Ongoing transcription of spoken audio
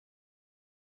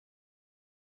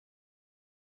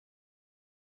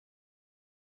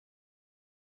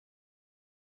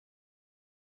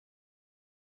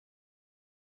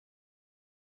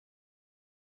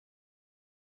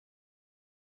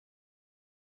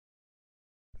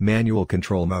Manual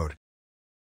control mode.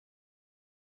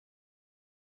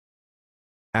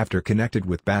 After connected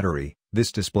with battery,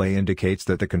 this display indicates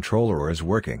that the controller is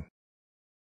working.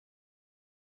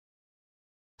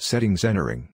 Settings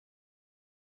entering.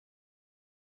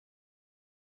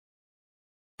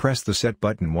 Press the Set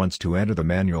button once to enter the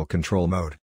manual control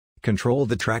mode. Control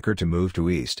the tracker to move to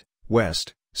east,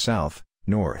 west, south,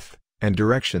 north, and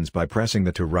directions by pressing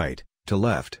the to right, to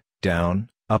left, down,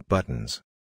 up buttons.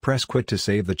 Press Quit to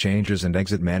save the changes and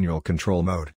exit manual control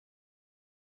mode.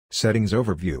 Settings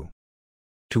overview.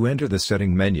 To enter the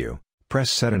setting menu, press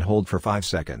Set and hold for 5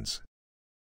 seconds.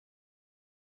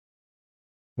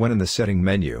 When in the setting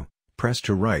menu, press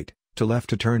to right, to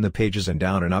left to turn the pages and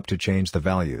down and up to change the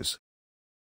values.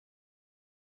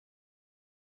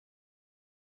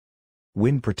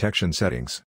 Wind protection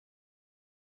settings.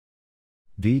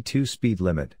 V2 speed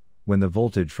limit. When the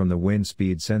voltage from the wind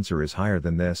speed sensor is higher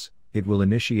than this, it will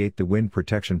initiate the wind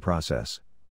protection process.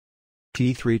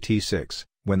 T3 T6.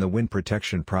 When the wind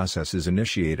protection process is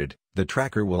initiated, the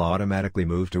tracker will automatically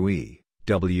move to E,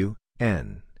 W,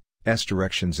 N, S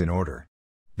directions in order.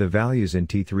 The values in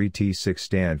T3 T6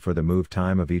 stand for the move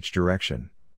time of each direction.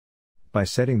 By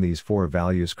setting these 4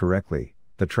 values correctly,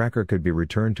 the tracker could be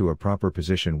returned to a proper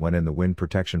position when in the wind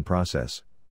protection process.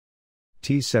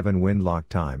 T7 wind lock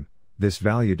time. This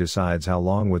value decides how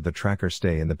long would the tracker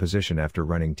stay in the position after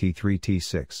running T3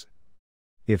 T6.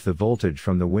 If the voltage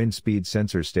from the wind speed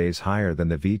sensor stays higher than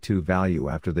the V2 value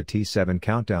after the T7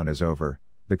 countdown is over,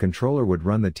 the controller would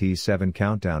run the T7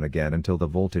 countdown again until the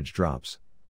voltage drops.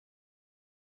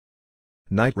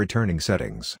 Night returning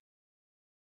settings.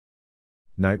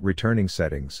 Night returning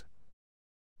settings.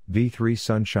 V3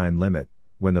 sunshine limit.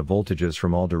 When the voltages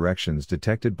from all directions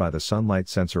detected by the sunlight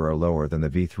sensor are lower than the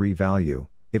V3 value,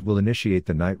 it will initiate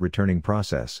the night returning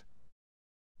process.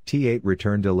 T8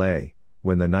 return delay.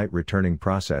 When the night returning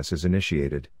process is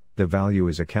initiated, the value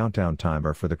is a countdown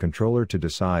timer for the controller to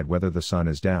decide whether the sun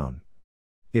is down.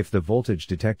 If the voltage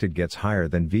detected gets higher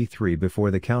than V3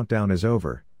 before the countdown is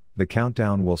over, the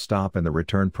countdown will stop and the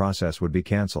return process would be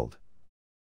cancelled.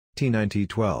 T9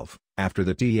 T12. After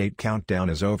the T8 countdown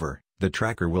is over, the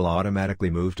tracker will automatically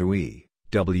move to E,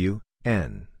 W,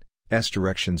 N, S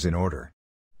directions in order.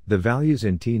 The values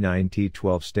in T9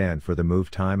 T12 stand for the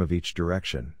move time of each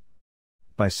direction.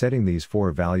 By setting these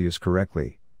 4 values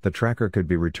correctly, the tracker could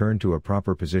be returned to a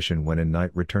proper position when in night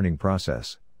returning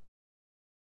process.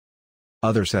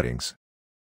 Other settings.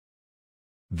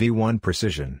 V1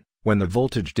 precision. When the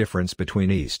voltage difference between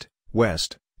east,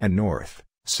 west, and north,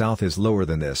 south is lower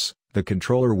than this, the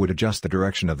controller would adjust the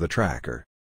direction of the tracker.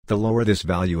 The lower this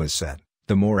value is set,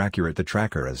 the more accurate the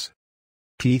tracker is.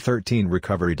 T13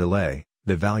 recovery delay.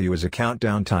 The value is a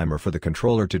countdown timer for the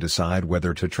controller to decide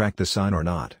whether to track the sun or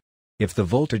not. If the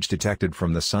voltage detected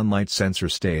from the sunlight sensor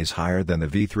stays higher than the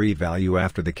V3 value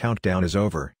after the countdown is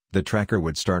over, the tracker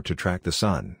would start to track the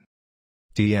sun.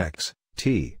 TX,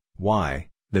 T, Y.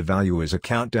 The value is a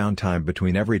countdown time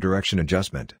between every direction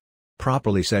adjustment.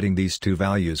 Properly setting these 2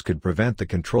 values could prevent the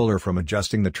controller from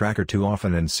adjusting the tracker too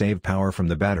often and save power from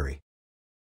the battery.